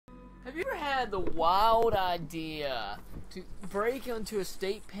Have you ever had the wild idea to break into a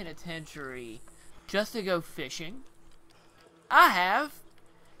state penitentiary just to go fishing? I have,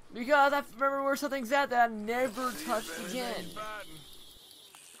 because I remember where something's at that I never touched again.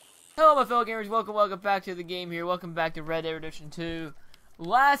 Hello my fellow gamers, welcome back to the game here, welcome back to Red Dead Redemption 2.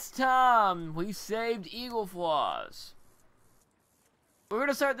 Last time, we saved Eagle Flaws. We're going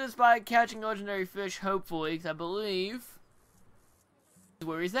to start this by catching legendary fish, hopefully, because I believe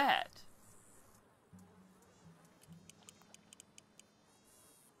where he's at.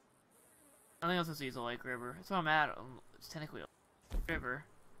 I think I also see it's a lake river. That's what I'm at. It's technically a river.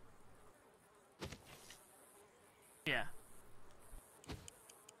 Yeah.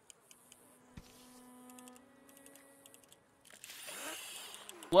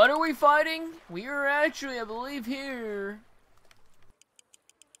 What are we fighting? We are actually, I believe, here.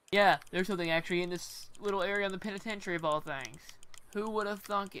 Yeah, there's something actually in this little area in the penitentiary of all things. Who would have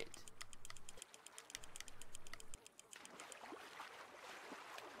thunk it?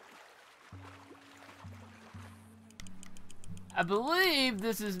 I believe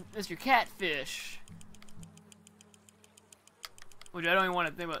this is Mr. Catfish. Which I don't even want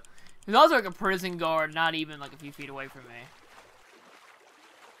to think about. He's also like a prison guard, not even like a few feet away from me.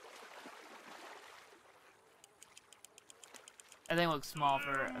 I think it looks small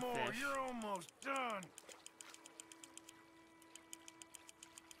for a fish. You're almost done.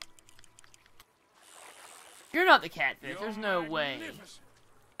 You're not the catfish. There's no way.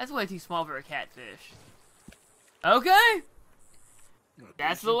 That's way too small for a catfish. Okay.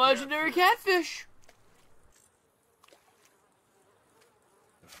 That's the legendary catfish.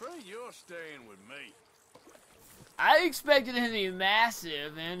 Afraid you're staying with me. I expected him to be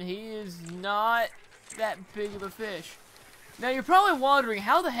massive, and he is not that big of a fish. Now, you're probably wondering,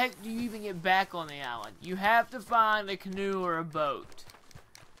 how the heck do you even get back on the island? You have to find a canoe or a boat.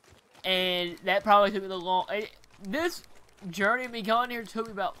 And that probably took me the long... This journey of me going here took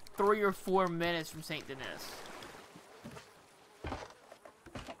me about 3 or 4 minutes from St. Denis.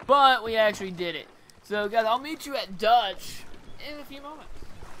 But we actually did it. So, guys, I'll meet you at Dutch in a few moments.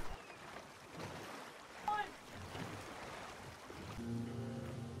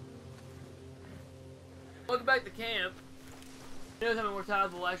 Welcome back to camp. Who knows how many more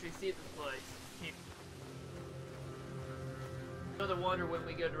times we'll actually see this place. Another wonder when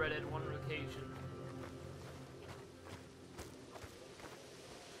we go to Red Dead 1 location.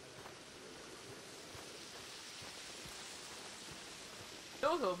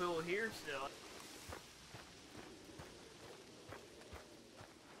 Still hope people here still.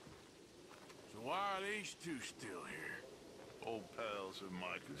 So why are these two still here? Old pals of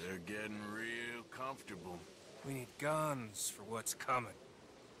Micah's. They're getting real comfortable. We need guns for what's coming.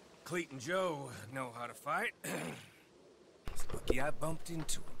 Cleet and Joe know how to fight. It's lucky I bumped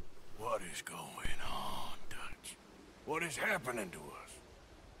into him. What is going on, Dutch? What is happening to us?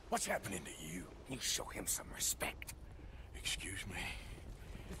 What's happening to you? You show him some respect. Excuse me?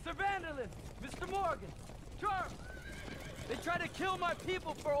 Mr. Vanderlyn! Mr. Morgan! Charles! They try to kill my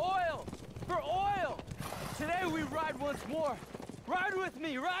people for oil! For oil! Today we ride once more! Ride with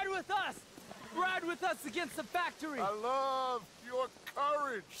me! Ride with us! Ride with us against the factory! I love your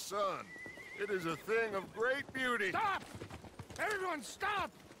courage, son. It is a thing of great beauty. Stop! Everyone stop!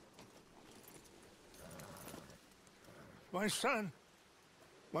 My son,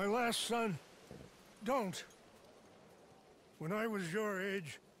 my last son, don't. When I was your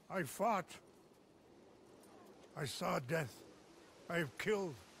age, I fought. I saw death. I have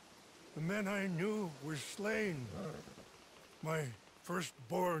killed. The men I knew were slain. My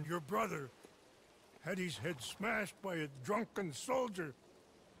firstborn, your brother, had his head smashed by a drunken soldier.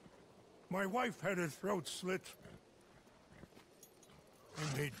 My wife had her throat slit.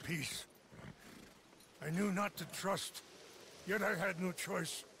 I made peace. I knew not to trust, yet I had no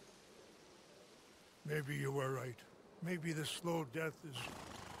choice. Maybe you were right. Maybe the slow death is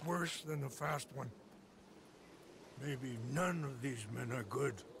worse than the fast one. Maybe none of these men are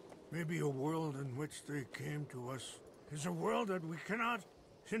good. Maybe a world in which they came to us is a world that we cannot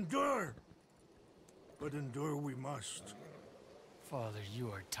endure. But endure we must. Father, you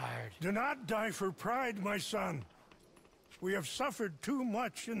are tired. Do not die for pride, my son. We have suffered too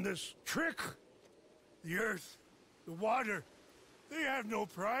much in this trick. The earth, the water, they have no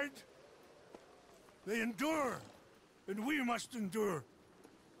pride. They endure, and we must endure.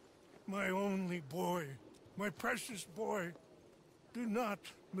 My only boy, my precious boy, do not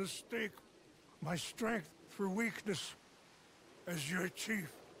mistake my strength for weakness. As your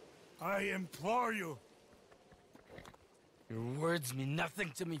chief, I implore you. Your words mean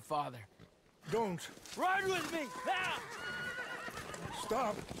nothing to me, Father. Don't. Ride with me! Ah!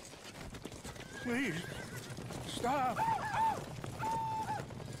 Stop. Please, stop.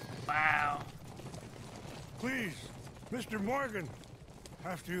 Wow. Please, Mr. Morgan.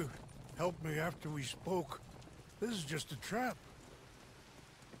 Have to help me after we spoke. This is just a trap.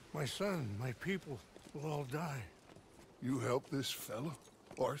 My son, my people will all die. You help this fellow,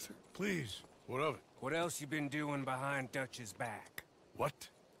 Arthur? Please. What of it? What else you been doing behind Dutch's back? What?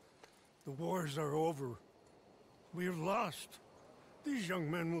 The wars are over. We have lost. These young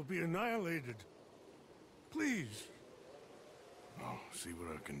men will be annihilated. Please. I'll see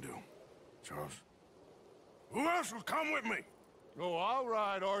what I can do. Charles? Who else will come with me? Oh, all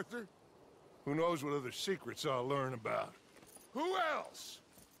right, Arthur. Who knows what other secrets I'll learn about? Who else?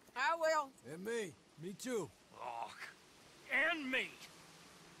 I will. And me. Me too. And me.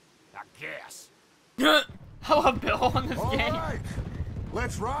 I guess. I love Bill on this All game. right,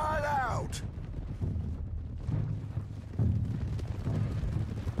 let's ride out.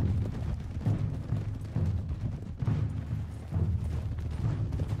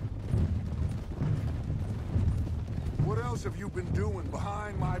 What else have you been doing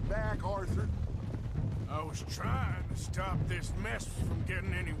behind my back, Arthur? I was trying to stop this mess from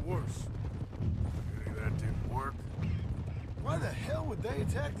getting any worse. Really, that didn't work. Why the hell would they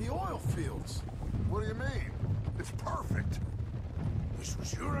attack the oil fields? What do you mean? It's perfect. This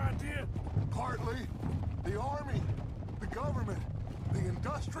was your idea? Partly. The army, the government, the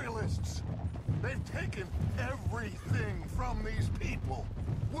industrialists. They've taken everything from these people.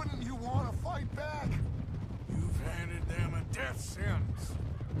 Wouldn't you want to fight back? You've handed them a death sentence.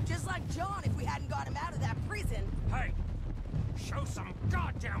 Just like John if we hadn't got him out of that prison. Hey, show some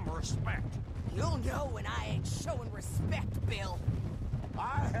goddamn respect. You'll know when I ain't showing respect, Bill.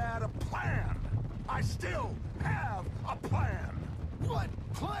 I had a plan. I still have a plan. What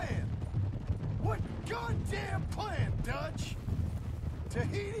plan? What goddamn plan, Dutch?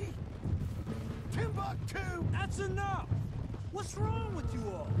 Tahiti? Timbuktu? That's enough! What's wrong with you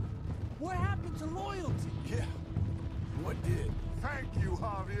all? What happened to loyalty? Yeah. What did? Thank you,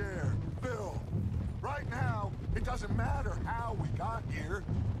 Javier. Bill. Right now, it doesn't matter how we got here.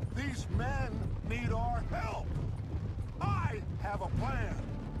 These men need our help. I have a plan.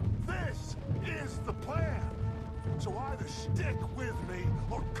 This is the plan. So either stick with me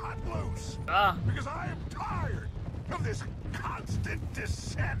or cut loose. Because I am tired of this constant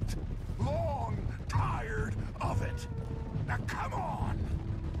descent. Long tired of it. Now come on.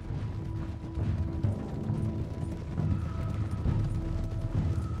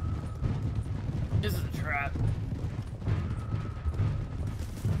 This is a trap.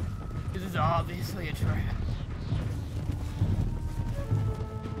 This is obviously a trap.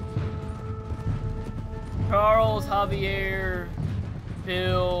 Charles, Javier,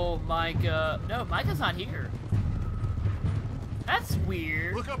 Bill, Micah. No, Micah's not here. That's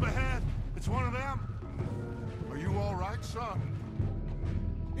weird. Look up ahead. It's one of them. Are you all right, son?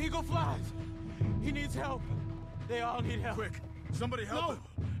 Eagle flies! He needs help. They all need help. Quick, somebody help him.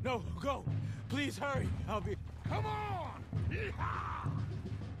 No, go. Please hurry. I'll be... Come on! Yeehaw!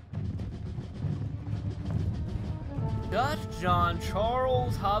 Dutch, John,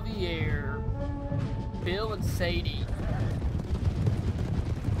 Charles, Javier, Bill, and Sadie.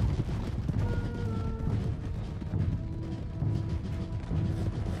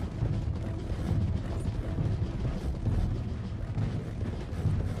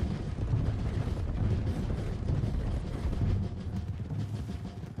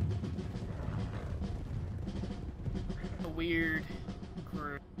 A weird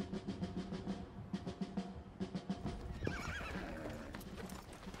group.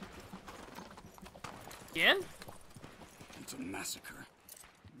 Again? It's a massacre.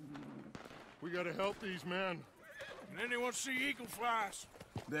 We gotta help these men. Can anyone see eagle flies?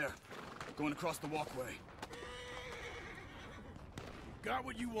 There, going across the walkway. Got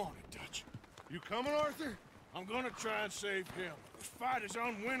what you wanted, Dutch. You coming, Arthur? I'm gonna try and save him. This fight is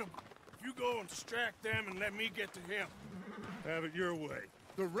unwinnable. If you go and distract them and let me get to him. Have it your way.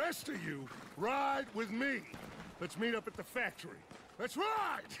 The rest of you, ride with me. Let's meet up at the factory. Let's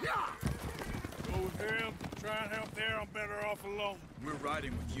ride! Yeah! Go with him. Try and help there. I'm better off alone. We're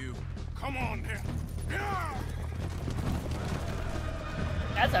riding with you. Come on, then. Yeah!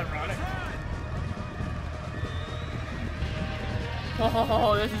 That's ironic.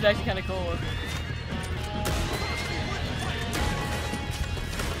 Oh, this is actually kind of cool.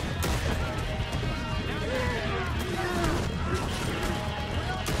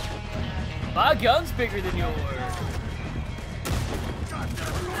 My gun's bigger than yours.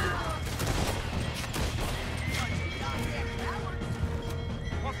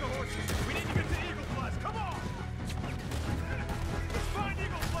 Off the horses. We need to get to Eagle Flies. Come on! Let's find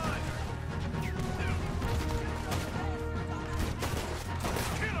Eagle Flies!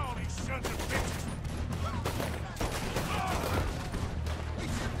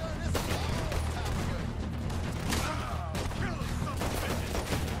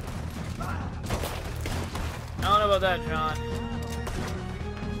 about that, John?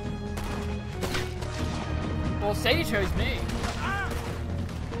 Well, Sadie chose me.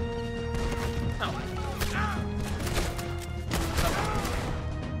 Oh.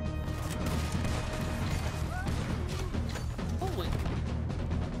 Holy.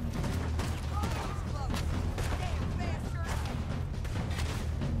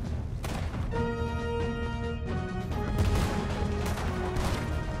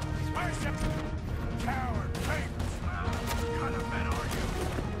 Coward, traitors! What kind of men are you?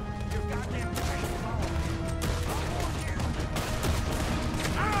 You goddamn crazy ball! I'll warn you!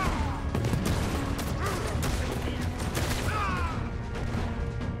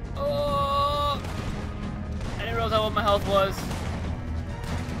 Oh! I didn't realize what my health was.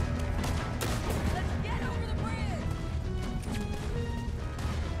 Let's get over the bridge!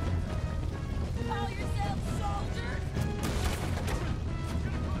 Call yourselves soldiers!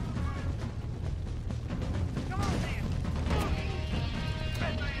 Come on, man!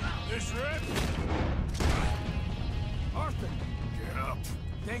 This rip? Arthur, Get up.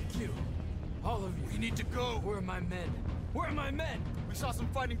 thank you. All of you. We need to go. Where are my men? Where are my men? We saw some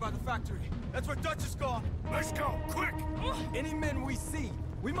fighting by the factory. That's where Dutch is gone. Let's go, quick! Any men we see,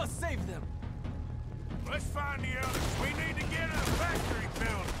 we must save them. Let's find the others. We need to get in a factory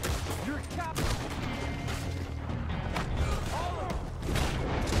building. You're captain. All of them.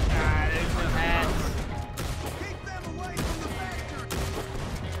 Ah, there's no hats. Keep them away from the factory!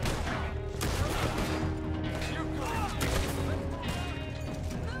 You're good.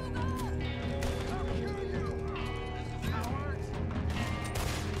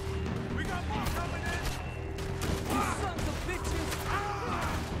 We got more coming in! You sons of bitches. Ah,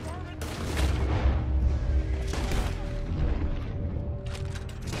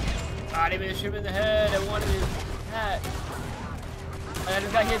 I didn't mean to shoot him in the head. I wanted his hat. I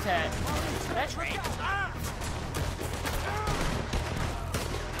just got his hat. That's right.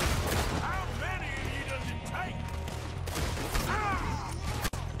 How many of you does it take?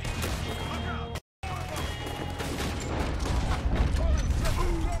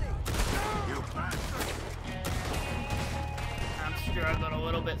 You bastard! I'm struggling a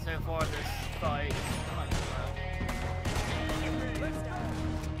little bit so far this fight.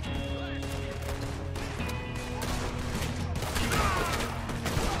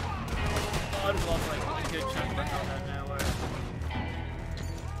 I just lost like a good chunk of my health out of nowhere.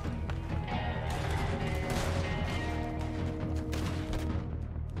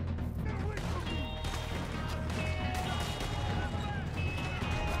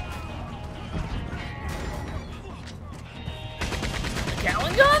 A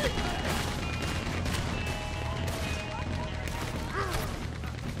Gallon gun?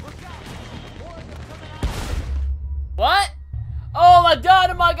 What? Oh, my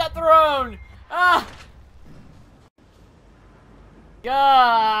dynamite got thrown! Ah!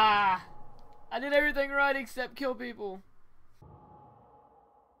 Gah! I did everything right except kill people.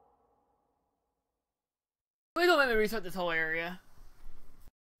 Please don't let me restart this whole area.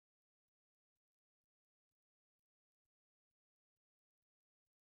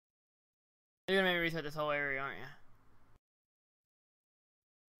 You're gonna make me restart this whole area, aren't you?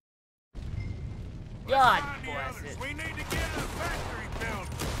 God Find the bless others. it. We need to get in a factory building.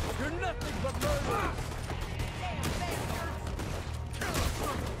 You're nothing but murderers. Kill us, son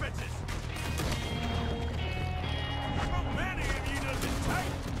of bitches! How many of you does it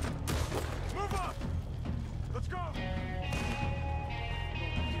take? Move up! Let's go!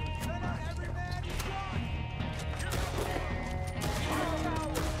 Send out every man you got!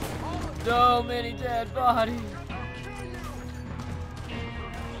 So many dead bodies.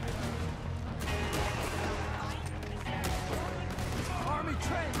 Army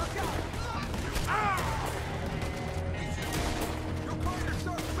train, look out! You call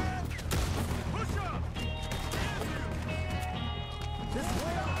yourself man? Push up! This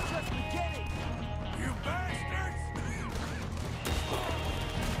war is just beginning. You bastards!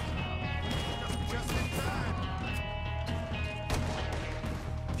 Just in time.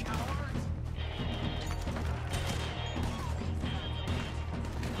 Cowards!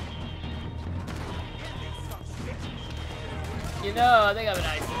 You know, I think I'm an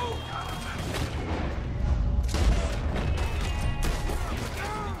ice.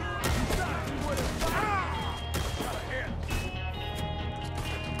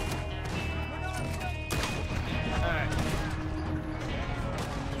 Alright.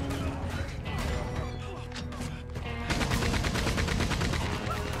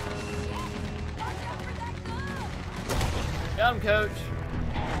 Come, coach.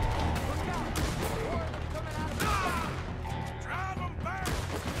 Drive them back!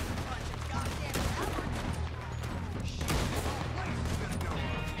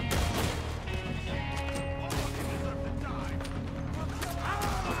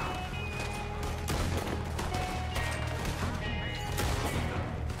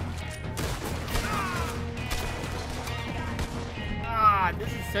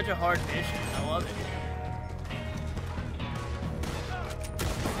 such a hard mission. I love it.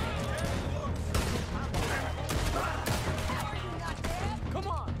 Come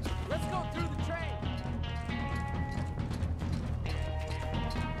on, let's go through the train.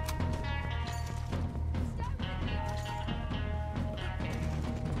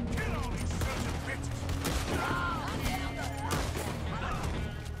 Get all these sons of bitches!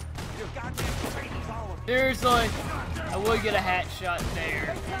 You goddamn traitors, all of them! Seriously, I would get a hat shot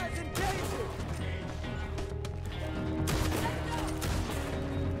there. Guys, engage it.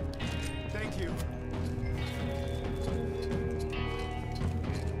 Thank you.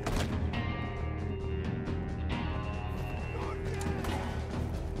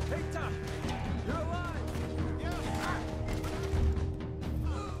 Hey, Tom, you're alive.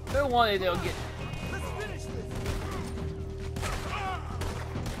 They're one they'll get. Let's finish this.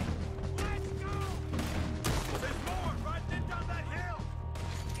 There's more right then down that hill!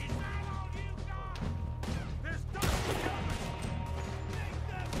 Is that all you got? There's dozens coming! Make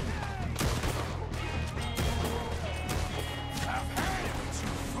them pay! I've had it with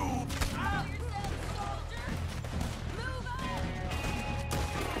you, fool!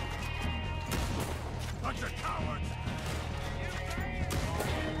 Bunch of cowards!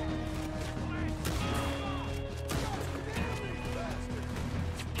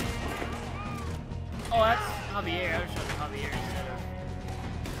 Oh, that's Javier. I was showing Javier instead of.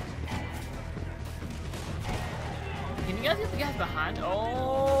 Can you guys get the guys behind?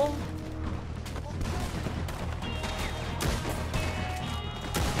 Oh.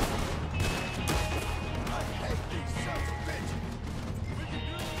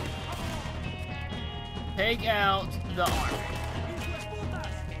 Take out the army.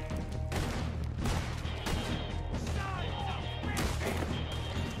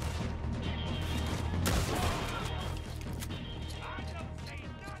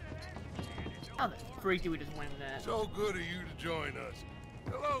 How the freak did we just win that? So good of you to join us.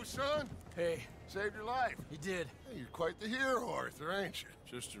 Hello, son. Hey, Saved your life. you did. Hey, you're quite the hero, Arthur, ain't you?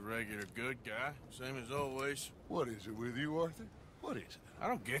 Just a regular good guy, same as always. What is it with you, Arthur? What is it? I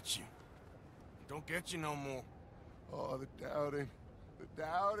don't get you. Don't get you no more. Oh, the doubting. The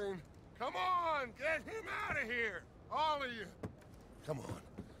doubting. Come on, get him out of here. All of you. Come on.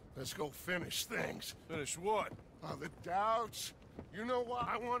 Let's go finish things. Finish what? Oh, the doubts. You know why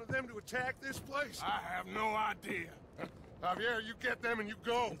I wanted them to attack this place? I have no idea. Javier, you get them and you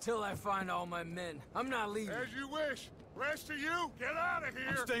go. Until I find all my men, I'm not leaving. As you wish. Rest of you, get out of here.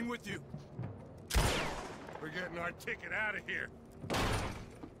 I'm staying with you. We're getting our ticket out of here.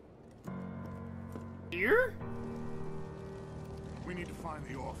 Here? We need to find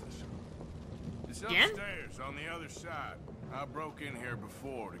the office. It's Again? upstairs on the other side. I broke in here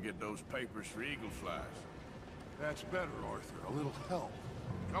before to get those papers for Eagle Flies. That's better, Arthur. A little help.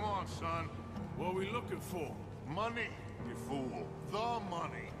 Come on, son. What are we looking for? Money, you fool. The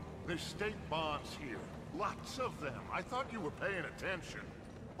money. There's state bonds here. Lots of them. I thought you were paying attention.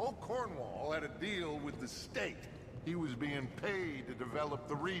 Old Cornwall had a deal with the state. He was being paid to develop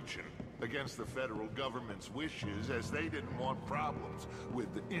the region against the federal government's wishes, as they didn't want problems with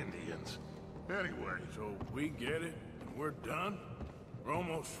the Indians. Anyway, So we get it, and we're done? We're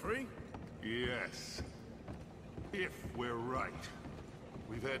almost free? yes. If we're right.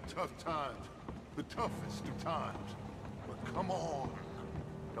 We've had tough times. The toughest of times. But come on.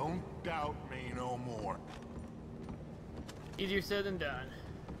 Don't doubt me no more. Easier said than done.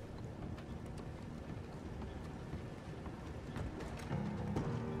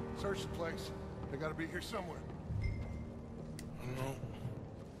 Search the place. They gotta be here somewhere. No.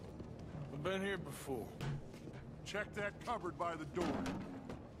 I've been here before. Check that cupboard by the door.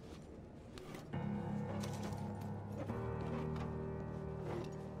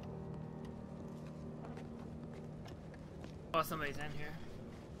 Oh, somebody's in here.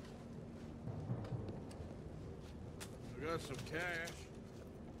 I got some cash.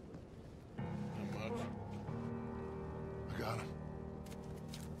 Not much. I got him.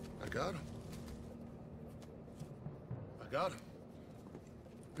 I got him. I got him.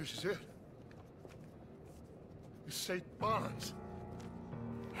 This is it. It's state bonds.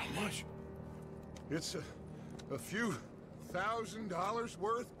 How much? It's a few $1,000s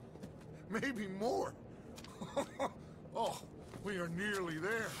worth. Maybe more. Oh, we are nearly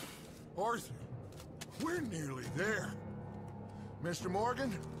there. Arthur, we're nearly there. Mr.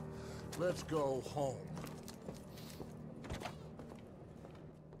 Morgan, let's go home.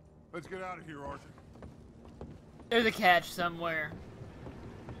 Let's get out of here, Arthur. There's a catch somewhere.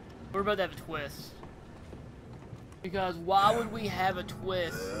 We're about to have a twist. Because why would we have a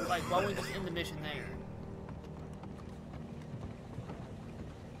twist? Like, why would we just end the mission there?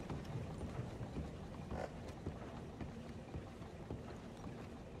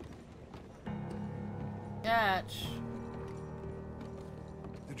 Dutch.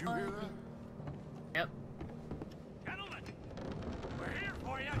 Did you hear that? Yep. Gentlemen, we're here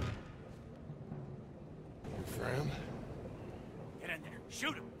for you. Your friend? Get in there.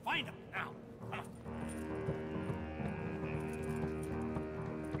 Shoot him. Find him. Now.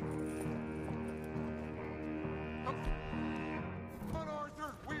 Come on,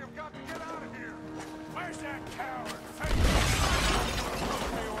 Arthur. We have got to get out of here. Where's that coward?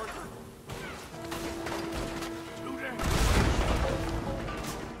 Hey, Arthur.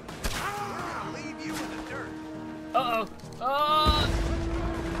 I'll leave you in the dirt. Uh-oh. Oh!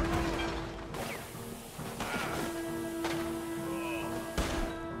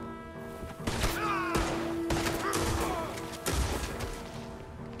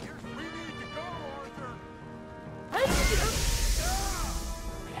 We need to go, Arthur. How did you get up?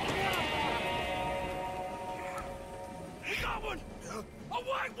 We got one! A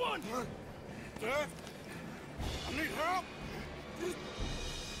white one! Dad? I need help.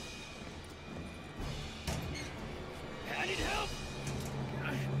 I need help!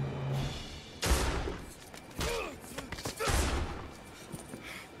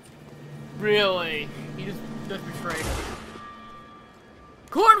 Really? He just betrayed us.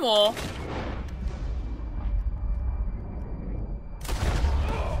 Cornwall?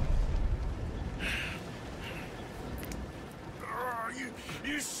 Oh,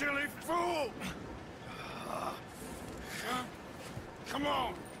 you silly fool! Come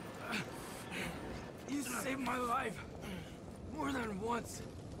on! You saved my life. More than once.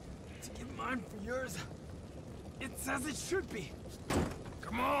 To give mine for yours. It's as it should be.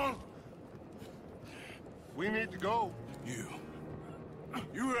 Come on! We need to go. You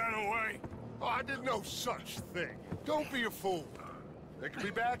ran away. Oh, I did no such thing. Don't be a fool. They could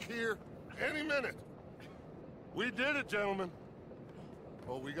be back here any minute. We did it, gentlemen.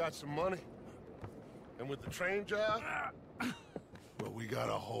 Oh, we got some money. And with the train job, well, we got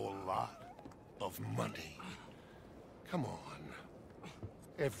a whole lot of money. Come on.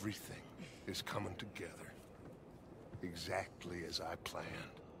 Everything is coming together. Exactly as I planned.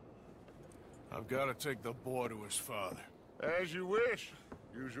 I've got to take the boy to his father. As you wish.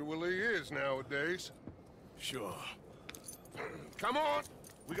 Usually is nowadays. Sure. Come on!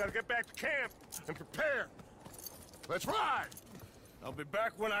 We gotta get back to camp and prepare. Let's ride! I'll be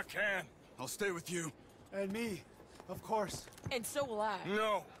back when I can. I'll stay with you. And me, of course. And so will I.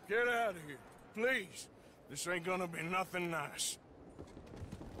 No, get out of here. Please. This ain't gonna be nothing nice.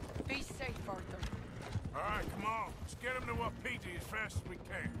 Be safe, Arthur. All right, come on. Let's get him to Wapiti as fast as we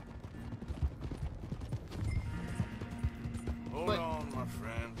can. Hold on, my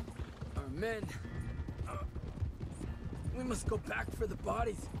friend. Our men. We must go back for the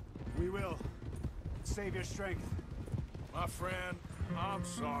bodies. We will. Save your strength. My friend, I'm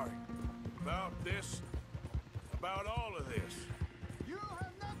sorry. About this. About all of this. You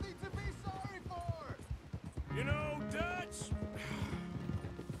have nothing to be sorry for! You know, Dutch...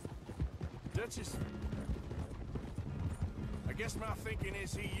 Dutch is... I guess my thinking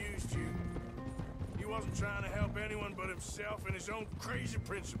is he used you. He wasn't trying to help anyone but himself and his own crazy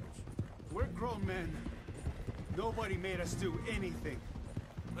principles. We're grown men. Nobody made us do anything.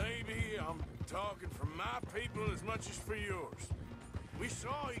 Maybe I'm talking for my people as much as for yours. We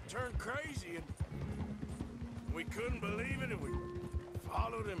saw he turned crazy and we couldn't believe it and we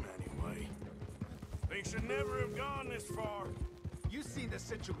followed him anyway. Things should never have gone this far. You seen the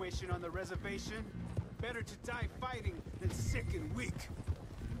situation on the reservation? Better to die fighting than sick and weak.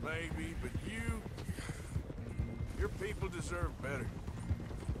 Maybe, but your people deserve better.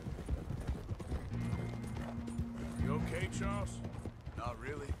 You okay, Charles? Not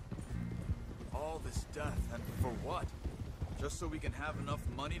really. All this death, and for what? Just so we can have enough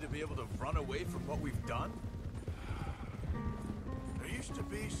money to be able to run away from what we've done? There used to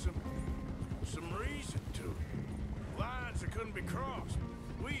be some reason to it. Lines that couldn't be crossed.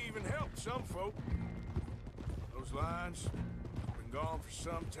 We even helped some folk. Those lines have been gone for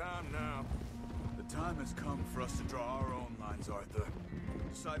some time now. The time has come for us to draw our own lines, Arthur.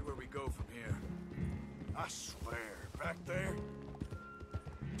 Decide where we go from here. I swear, back there,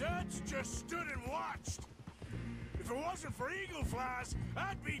 Dutch just stood and watched. If it wasn't for eagle flies,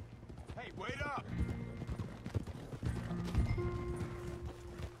 I'd be... Hey, wait up!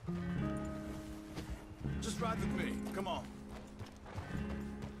 Just ride with me. Come on.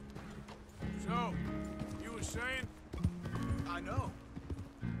 So, you were saying? I know.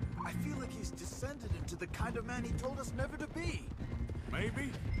 I feel like he's descended into the kind of man he told us never to be.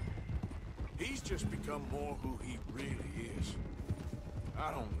 Maybe. He's just become more who he really is. I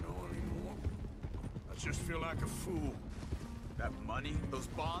don't know anymore. I just feel like a fool. That money, those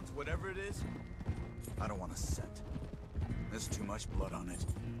bonds, whatever it is, I don't want to set. There's too much blood on it.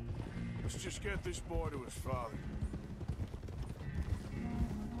 Let's just get this boy to his father.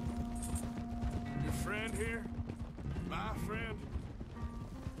 Your friend here? My friend?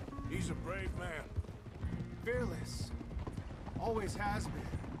 He's a brave man. Fearless. Always has been.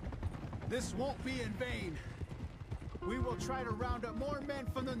 This won't be in vain. We will try to round up more men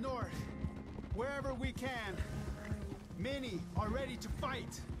from the north, wherever we can. Many are ready to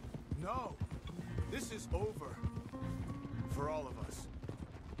fight. No! This is over. For all of us.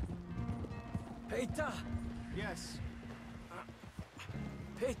 Peter! Yes.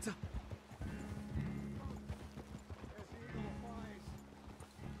 Peter!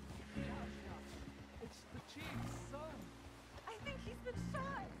 It's the chief's son. I think he's been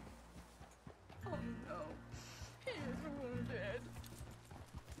shot. Oh no. He is wounded.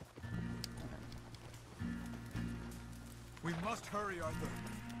 We must hurry, Arthur.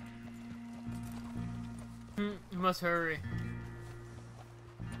 You must hurry.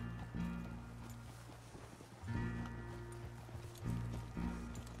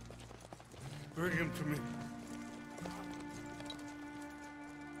 Bring him to me.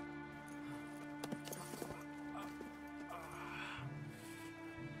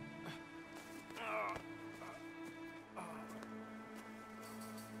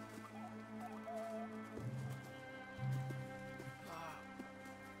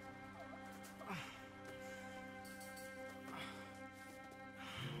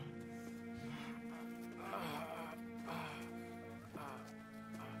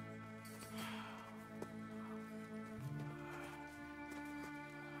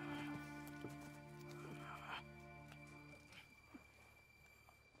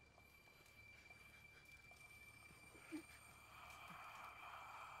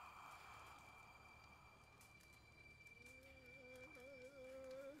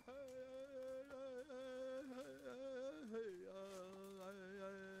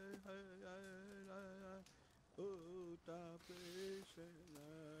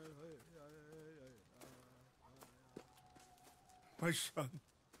 My son.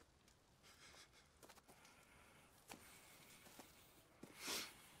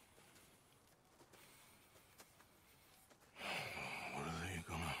 What are they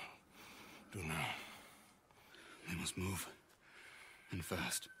gonna do now? They must move. And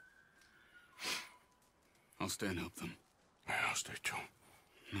fast. I'll stay and help them. Yeah, I'll stay too.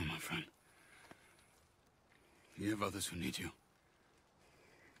 No, my friend. You have others who need you.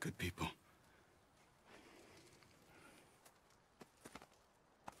 Good people.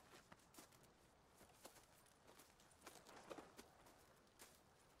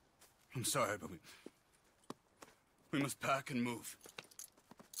 I'm sorry, but we must pack and move.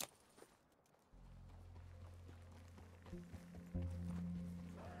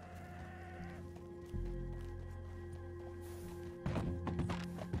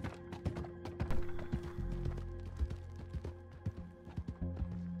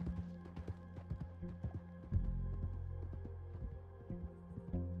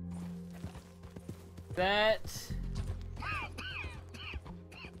 That...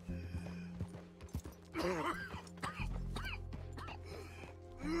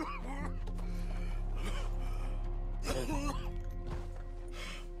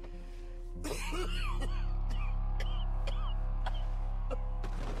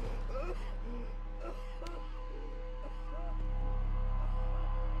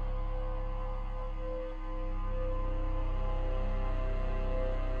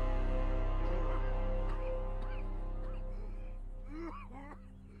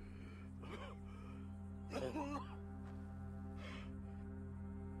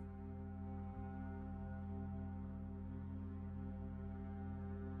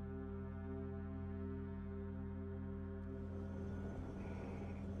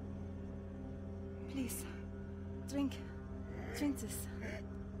 Please, drink. Drink this.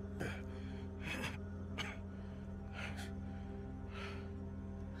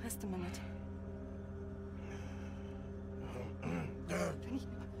 Rest a minute. Wenn ich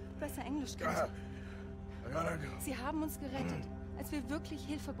besser Englisch könnte. Sie haben uns gerettet, als wir wirklich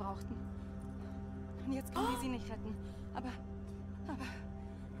Hilfe brauchten. Und jetzt können wir sie nicht retten. Aber...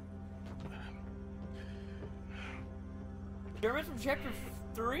 German from chapter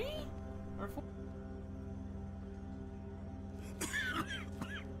 3? Or 4?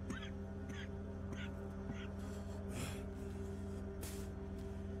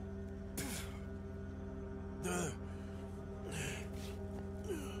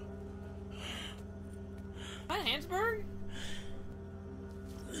 Hansburg?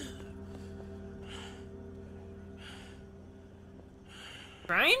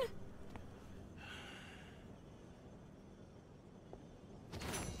 Train?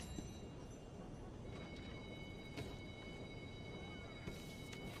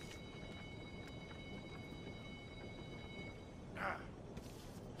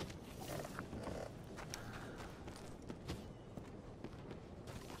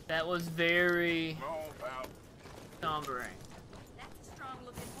 That was very sombering. That's a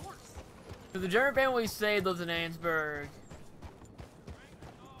strong-looking horse. So the German family saved lives in Annesburg.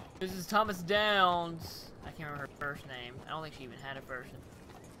 This is Thomas Downs. I can't remember her first name. I don't think she even had a first name.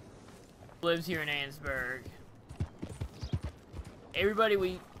 Lives here in Annesburg. Everybody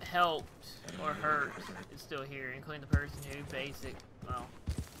we helped or hurt is still here, including the person who well,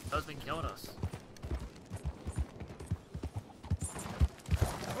 husband killed us.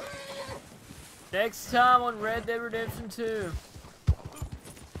 Next time on Red Dead Redemption 2.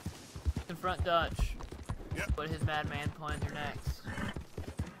 Confront Dutch. What his madman plans are next.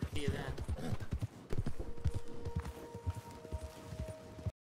 See you then.